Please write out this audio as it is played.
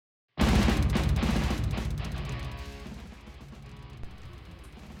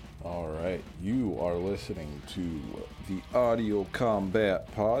All right, you are listening to the Audio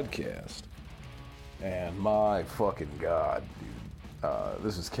Combat Podcast. And my fucking God, dude.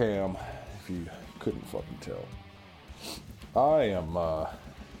 This is Cam, if you couldn't fucking tell.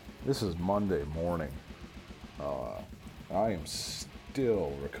 This is Monday morning. I am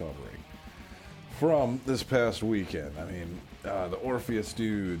still recovering from this past weekend. I mean, the Orpheus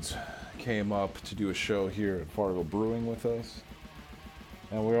dudes came up to do a show here at Fargo Brewing with us.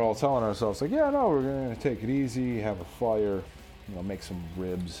 And we were all telling ourselves, like, yeah, no, we're going to take it easy, have a fire, make some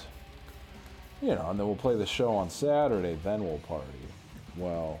ribs. And then we'll play the show on Saturday, then we'll party.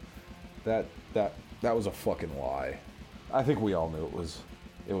 Well, that was a fucking lie. I think we all knew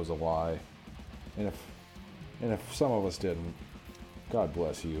it was a lie. And if some of us didn't, God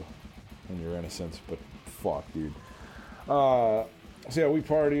bless you and your innocence, but fuck, dude. So yeah, we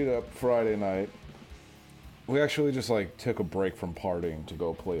partied up Friday night. We actually just took a break from partying to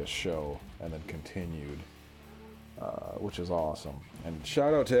go play a show and then continued, which is awesome. And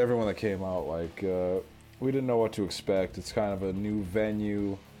shout out to everyone that came out. We didn't know what to expect. It's kind of a new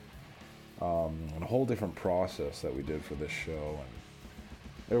venue, and a whole different process that we did for this show. And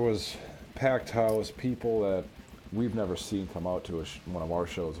there was packed house, people that we've never seen come out to one of our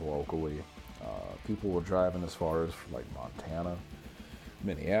shows locally. People were driving as far as Montana,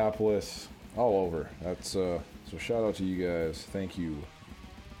 Minneapolis, all over. That's so shout out to you guys. Thank you,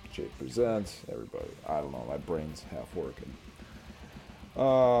 Jake Presents, everybody. I don't know, my brain's half working.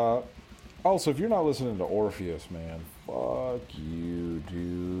 Also, if you're not listening to Orpheus, man, fuck you,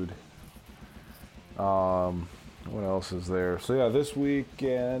 dude. What else is there? So yeah, this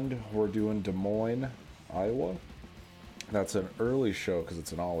weekend we're doing Des Moines, Iowa. That's an early show because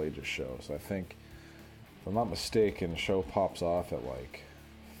it's an all-ages show. So I think, if I'm not mistaken, the show pops off at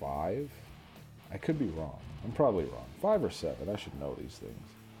 5. I could be wrong. I'm probably wrong. 5 or 7. I should know these things.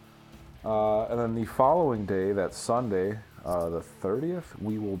 And then the following day, that Sunday, the 30th,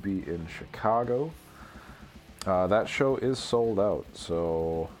 we will be in Chicago. That show is sold out.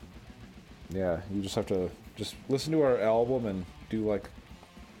 So, yeah, you just have to listen to our album and do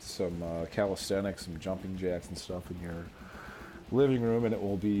some calisthenics, some jumping jacks and stuff in your living room, and it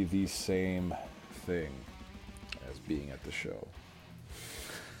will be the same thing as being at the show.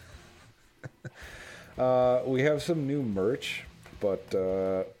 We have some new merch, but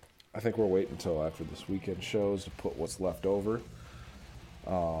I think we're waiting until after this weekend shows to put what's left over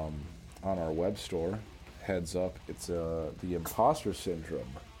on our web store. Heads up, it's the Imposter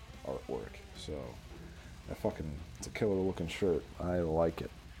Syndrome artwork. So it's a killer looking shirt. I like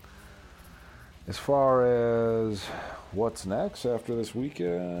it. As far as what's next after this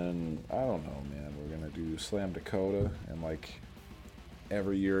weekend, I don't know, man. We're gonna do Slam Dakota, and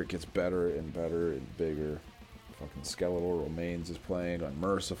every year it gets better and better and bigger. Fucking Skeletal Remains is playing,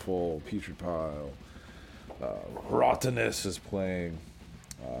 Unmerciful, Putrid Pile, Rottenness is playing.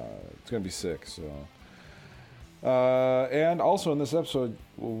 It's gonna be sick. So, and also in this episode,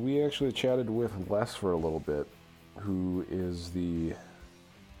 we actually chatted with Les for a little bit, who is the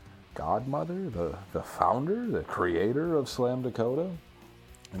godmother, the founder, the creator of Slam Dakota,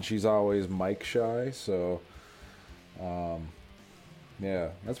 and she's always mic shy. So,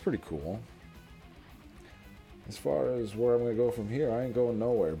 yeah, that's pretty cool. As far as where I'm going to go from here, I ain't going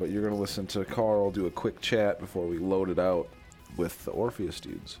nowhere, but you're going to listen to Carl do a quick chat before we load it out with the Orpheus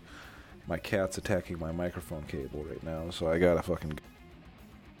dudes. My cat's attacking my microphone cable right now, so I got to fucking...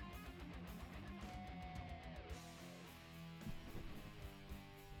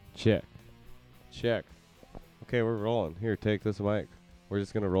 Check. Okay, we're rolling. Here, take this mic. We're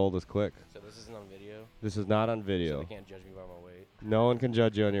just going to roll this quick. So this isn't on video? This is not on video. So they can't judge me by my weight? No one can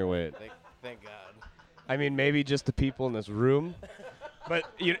judge you on your weight. Thank God. I mean, maybe just the people in this room. But,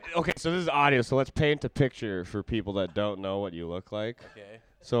 okay, so this is audio, so let's paint a picture for people that don't know what you look like. Okay.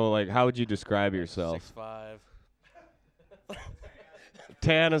 So, how would you describe yourself? 6'5".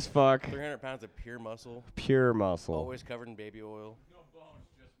 Tan as fuck. 300 pounds of pure muscle. Pure muscle. Always covered in baby oil.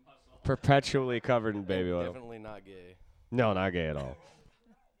 Perpetually covered in baby oil. Definitely not gay. No, not gay at all.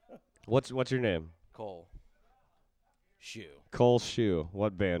 What's your name? Cole. Shoe. Cole Shoe.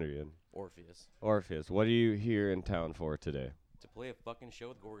 What band are you in? Orpheus. What are you here in town for today? To play a fucking show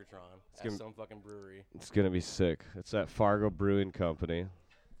with Gorgatron at some fucking brewery. It's going to be sick. It's at Fargo Brewing Company.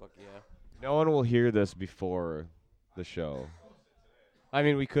 Fuck yeah. No one will hear this before the show. I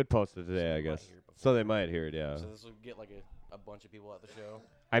mean, we could post it today, I guess. So they might hear it, yeah. So this will get a bunch of people at the show?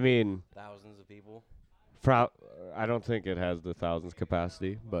 I mean... Thousands of people? I don't think it has the thousands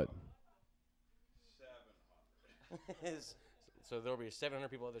capacity, but... So there'll be 700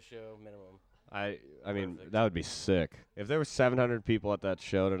 people at the show minimum. I mean, Perfect. that would be sick. If there were 700 people at that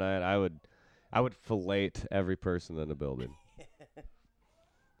show tonight, I would fillet every person in the building.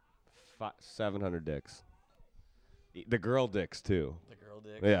 700 dicks. The girl dicks too. The girl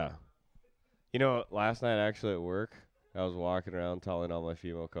dicks. Yeah. You know, last night actually at work, I was walking around telling all my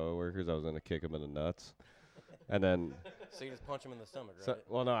female coworkers I was gonna kick them in the nuts, and then. So you just punch him in the stomach, right? So,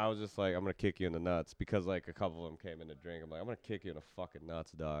 well, no, I was just like, I'm gonna kick you in the nuts because like a couple of them came in to drink. I'm like, I'm gonna kick you in the fucking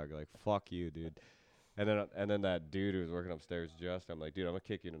nuts, dog. Like, fuck you, dude. And then that dude who was working upstairs, just I'm like, dude, I'm gonna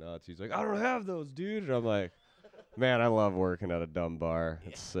kick you in the nuts. He's like, I don't have those, dude. And I'm like, man, I love working at a dumb bar.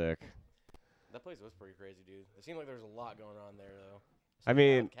 It's sick. That place was pretty crazy, dude. It seemed like there was a lot going on there, though. I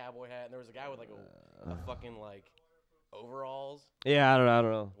mean, Cowboy hat, and there was a guy with like a fucking like overalls. yeah, I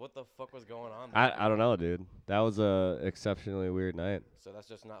don't know. What the fuck was going on there? I don't know, dude. That was a exceptionally weird night. So that's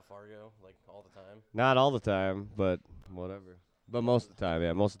just not Fargo, like all the time. Not all the time, but whatever. But most of the time,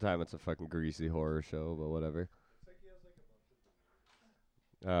 yeah. Most of the time, it's a fucking greasy horror show, but whatever.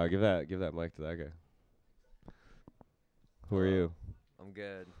 Give that mic to that guy. Who are you? I'm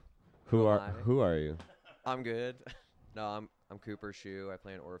good. Who am I? Who are you? I'm good. No, I'm Cooper Shoe. I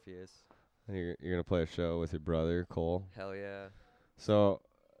play in Orpheus. And you're gonna play a show with your brother Cole. Hell yeah. So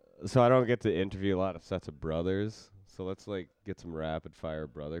I don't get to interview a lot of sets of brothers. So let's like get some rapid fire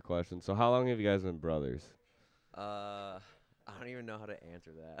brother questions. So how long have you guys been brothers? I don't even know how to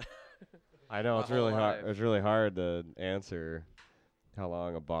answer that. I know My it's whole really hard. life. It's really hard to answer how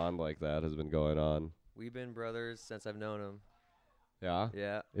long a bond like that has been going on. We've been brothers since I've known him. Yeah.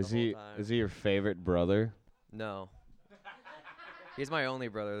 Yeah. Is the whole he time. is he your favorite brother? No. He's my only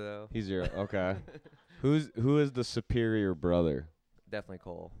brother though. He's your okay. Who is the superior brother? Definitely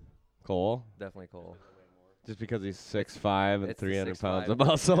Cole. Cole? Definitely Cole. Just because he's 6'5" and It's the 300 pounds 6'5". of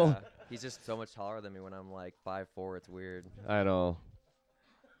muscle? Yeah. He's just so much taller than me when I'm like 5'4". It's weird. I know.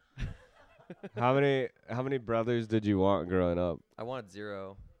 How many brothers did you want growing up? I wanted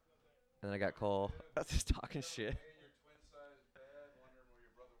 0, and then I got Cole. I was just talking shit.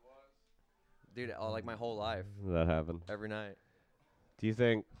 Dude, like my whole life, That happened. every night. Do you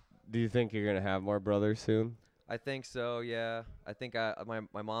think you're gonna have more brothers soon? I think so. Yeah. I think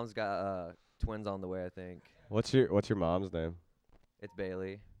my mom's got twins on the way. I think What's your mom's name? it's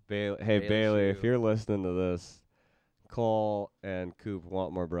Bailey. Hey Bailey Bailey, if Shue. you're listening to this, Cole and Coop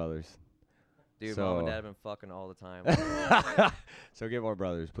want more brothers. Dude, So- mom and dad have been fucking all the time. So get more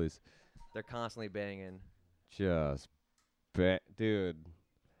brothers, please. They're constantly banging. Just, dude.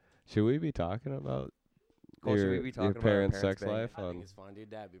 Should we be talking about Cole, should we your, be your talking about our parents' parents sex banging? life? I think it's fine, dude.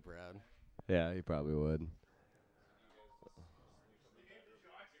 Dad'd be proud. Yeah, he probably would.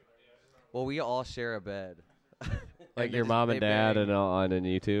 Well, we all share a bed. Like they your just- mom they and dad bang. and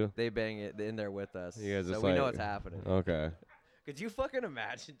you two? They bang it in there with us. You guys so just we know like- what's happening. Okay. Could you fucking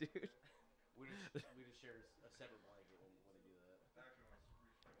imagine, dude? We just share a separate blanket when we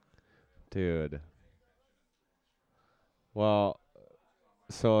do that. Dude. Well,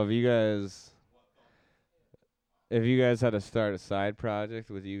 so if you guys had to start a side project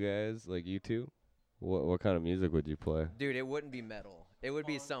with you guys, like you two, what kind of music would you play? Dude, it wouldn't be metal. It would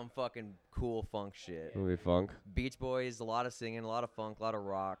be some fucking cool funk shit. Would it be funk? Beach Boys, a lot of singing, a lot of funk, a lot of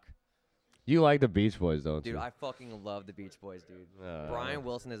rock. You like the Beach Boys, don't Dude, you? I fucking love the Beach Boys, dude. Uh, Brian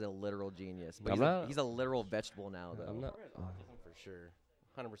Wilson is a literal genius. But I'm he's, not- he's a literal vegetable now, though. I'm not. Autism for sure.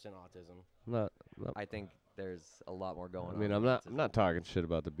 100% autism. I'm not. I think there's a lot more going on. I mean, than I'm not autism. talking shit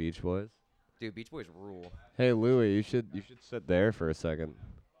about the Beach Boys. Dude, Beach Boys rule. Hey, Louie, you should sit there for a second.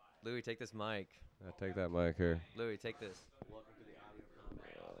 Louis, take this mic. Take that mic here. Louis, take this.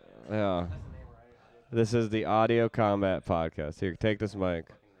 Yeah. This is the Audio Combat Podcast. Here, take this mic.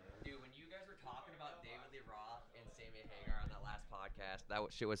 Dude, when you guys were talking about David Lee Roth and Sammy Hagar on that last podcast,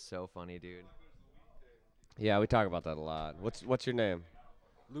 that shit was so funny, dude. Yeah, we talk about that a lot. What's your name?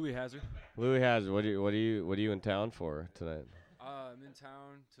 Louis Hazard. Louis Hazard. What are you in town for tonight? I'm in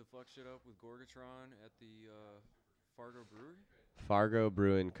town to fuck shit up with Gorgatron at the Fargo Brewery. Fargo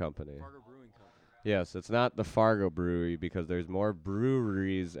Brewing Company. Fargo Brewing Company. Yes, it's not the Fargo Brewery because there's more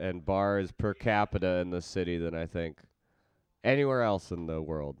breweries and bars per capita in the city than I think anywhere else in the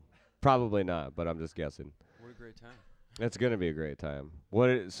world. Probably not, but I'm just guessing. What a great time. It's gonna be a great time.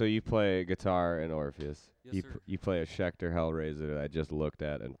 So you play guitar in Orpheus? Yes, sir. You play a Schecter Hellraiser that I just looked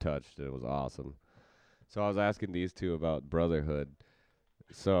at and touched, and it was awesome. So I was asking these two about brotherhood.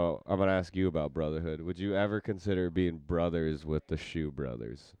 So I'm gonna ask you about brotherhood. Would you ever consider being brothers with the Shoe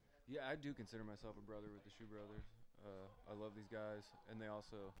Brothers? Yeah, I do consider myself a brother with the Shoe Brothers. I love these guys, and they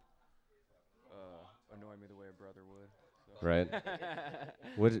also annoy me the way a brother would. So.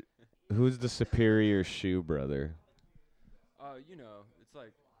 Right. Who's the superior Shoe Brother? You know, it's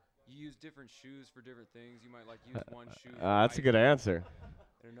like you use different shoes for different things. You might like use one shoe. For That's a good hiking answer.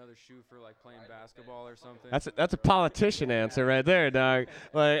 And another shoe for like playing basketball or something. That's a politician answer right there, dog.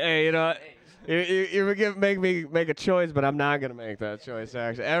 Like, hey, you know, you would make me make a choice, but I'm not gonna make that choice.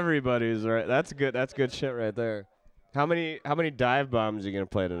 Actually, everybody's right. That's good. That's good shit right there. How many dive bombs are you gonna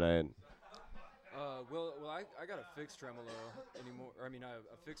play tonight? Well, I got a fixed tremolo anymore. Or, I mean, a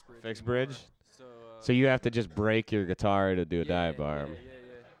fixed bridge. Fixed anymore. bridge? So you have to just break your guitar to do a dive bomb. Yeah.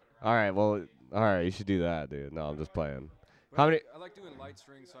 All right. Well, all right. You should do that, dude. No, I'm just playing. But How many? I like doing light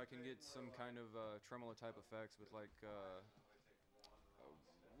strings so I can get some kind of tremolo type effects with like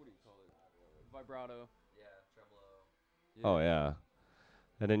what do you call it? Vibrato. Yeah, tremolo. Oh yeah.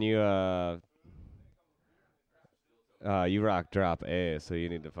 And then you rock drop A, so you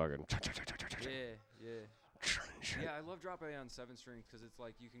need to fucking. Yeah, I love drop A on 7 strings because it's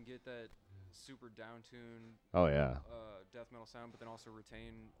like you can get that super down tune Oh yeah. death metal sound, but then also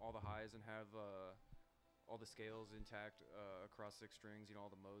retain all the highs and have all the scales intact across 6 strings. You know, all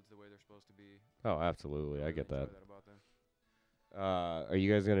the modes the way they're supposed to be. Oh, absolutely. I get that. Enjoy that about them. Are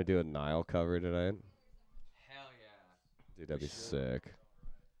you guys gonna do a Nile cover tonight? Hell yeah. Dude, that'd be should. sick.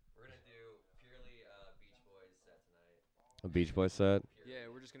 We're gonna do purely Beach Boys set tonight. A Beach Boy set. Yeah,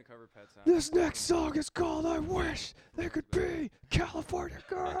 we're just gonna cover Pet Sounds. This next song is called "I Wish They Could Be California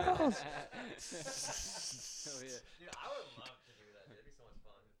Girls." Hell yeah. Dude, I would love to do that. It'd be so much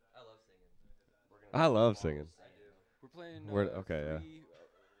fun. I love singing. I love singing. We're playing Okay, yeah. 3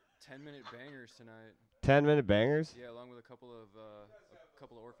 10-minute bangers tonight. 10-minute bangers. Yeah, along with a couple of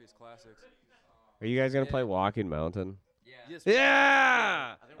Orpheus classics. Are you guys gonna Yeah. play Walking Mountain? Yeah. Yes.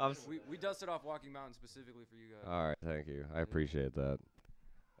 Yeah. We dusted off Walking Mountain specifically for you guys. All right, thank you. I appreciate that.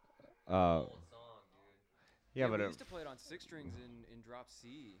 Old song, dude. Yeah, we but used to play it on 6 strings in drop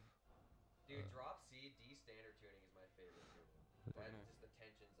C. Dude, drop C, D standard tuning is my favorite too. That just the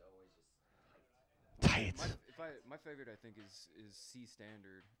tension's always just tight. tight. My favorite I think is C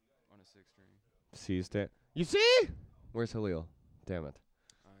standard on a 6 string. C stand. You see? Where's Halil? Damn it.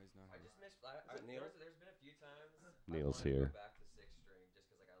 He's not. I here. just miss. There's been a few times. Neil's I wanna here. Go back to 6 string just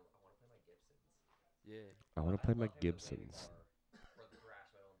because like I want to play my Gibsons. Yeah. I want to play my love the Gibsons. For the thrash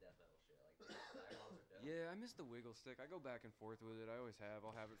metal and death metal shit. Like dialogues are dope. Yeah, I miss the wiggle stick. I go back and forth with it. I always have.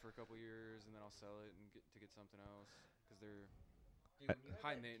 I'll have it for a couple years and then I'll sell it and get something else because they're Dude, when you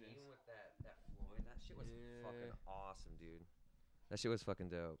high had that maintenance. team with that Floyd, that shit was fucking Yeah. awesome, dude. That shit was fucking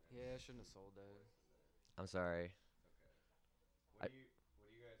dope. Yeah, I shouldn't have sold that. I'm sorry.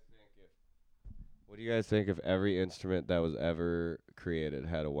 What do you guys think if every instrument that was ever created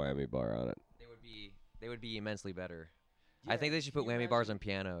had a whammy bar on it? They would be immensely better. I Yeah, think they should put can you whammy bars on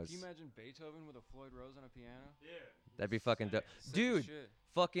imagine- pianos. Can you imagine Beethoven with a Floyd Rose on a piano? That'd be fucking dope. Sick as Dude, shit.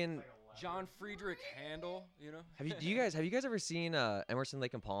 fucking John Friedrich Handel, you know? have you guys ever seen Emerson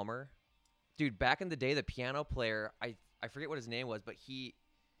Lake and Palmer? Dude, back in the day the piano player, I forget what his name was, but he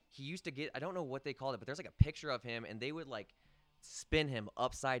used to get, I don't know what they called it, but there's like a picture of him and they would like spin him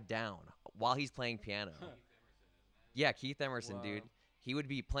upside down while he's playing piano. Yeah, Keith Emerson, Wow. dude. He would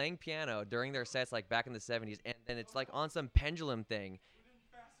be playing piano during their sets like back in the 70s and then it's like on some pendulum thing.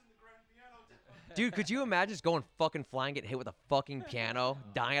 Dude, could you imagine just going fucking flying, getting hit with a fucking piano,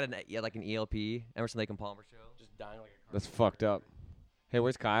 dying at like an ELP, Emerson Lake and Palmer show? Just dying like a That's fucked up. Hey,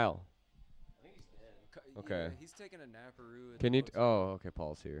 where's Kyle? Okay. Yeah, he's taking a naparoo. Can you? Okay,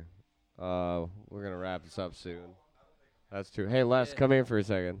 Paul's here. We're gonna wrap this up soon. That's true. Hey, Les, come here for a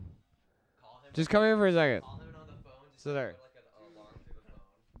second. Just come here for a second. Call him on the phone. Just Sit there. put, like an alarm through the phone.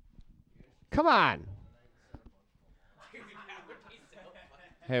 Come on. Dude, that would be so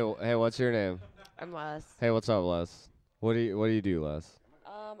funny. Hey, what's your name? I'm Les. Hey, what's up, Les? What do you do, Les?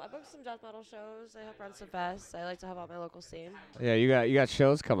 I booked some death metal shows. I help run some fests. I like to help out my local scene. Yeah, you got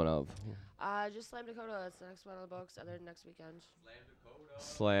shows coming up. Just Slam Dakota. That's the next one on the books. Other than next weekend.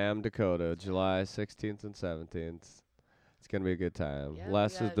 Slam Dakota, July 16th and 17th. It's gonna be a good time. Yeah, we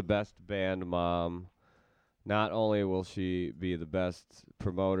Les is got- the best band mom. Not only will she be the best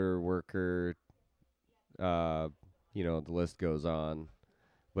promoter, worker, the list goes on,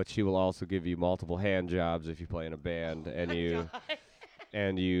 but she will also give you multiple hand jobs if you play in a band and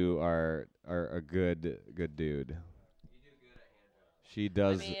you are a good dude. She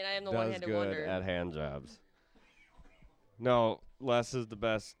does I am the does one-handed good wonder. at hand jobs. No, Les is the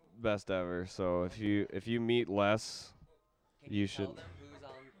best ever. So if you meet Les, Can You tell should- them who's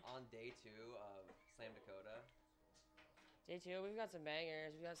on day 2 of Slam Dakota? Day 2, we've got some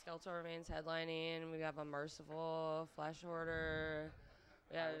bangers. We got Skeletal Remains headlining. We have Unmerciful, Flash Order.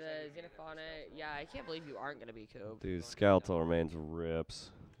 We have Xenophonic. Yeah, I can't believe you aren't gonna be Coop. dude, Skeletal Remains rips.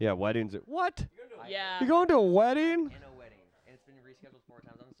 Yeah, weddings. What? Yeah. You going to a wedding? In a wedding.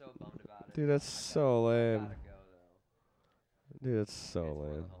 Dude, that's so lame. Gotta go, though. Dude, that's so It's for the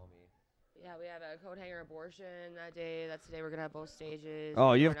lame. homie. Yeah, we have a coat hanger abortion that day. That's the day we're gonna have both stages. Oh,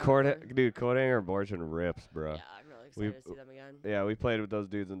 We're you have going out for- dude, coat hanger abortion rips, bro. Yeah, I'm really excited to see we- them again. Yeah, we played with those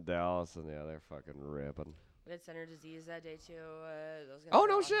dudes in Dallas, and yeah, they're fucking ripping. We had center disease that day too. Those guys Oh, are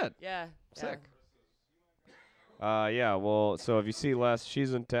no awesome. shit. Yeah. Sick. Yeah, well, so if you see Les,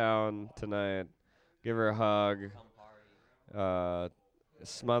 she's in town tonight. Give her a hug. Come party.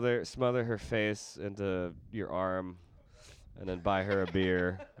 Smother her face into your arm, and then buy her a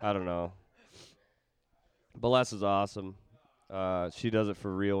beer. I don't know. But Les is awesome. She does it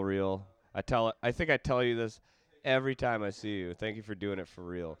for real. I think I tell you this every time I see you. Thank you for doing it for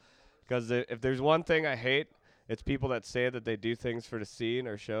real. Because if there's one thing I hate, it's people that say that they do things for the scene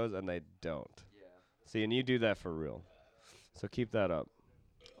or shows and they don't. Yeah. See, and you do that for real. So keep that up.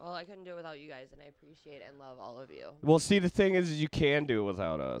 Well, I couldn't do it without you guys, and I appreciate and love all of you. Well, see, the thing is you can do it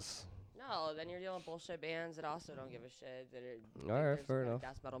without us. No, then you're dealing with bullshit bands that also don't give a shit. That are, think All right, there's some fair kind of enough.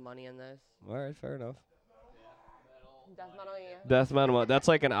 Death metal money in this. All right, fair enough. Death metal, yeah. Death metal. That's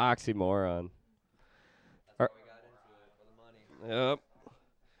like an oxymoron. That's why we got into it, for the money. Yep.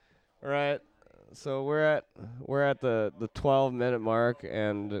 All right. So we're at the 12-minute mark,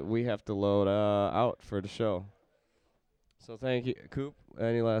 and we have to load out for the show. So thank you, Coop.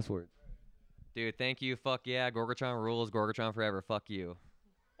 Any last words? Dude, thank you. Fuck yeah. Gorgatron rules. Gorgatron forever. Fuck you.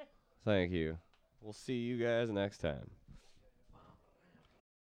 Thank you. We'll see you guys next time.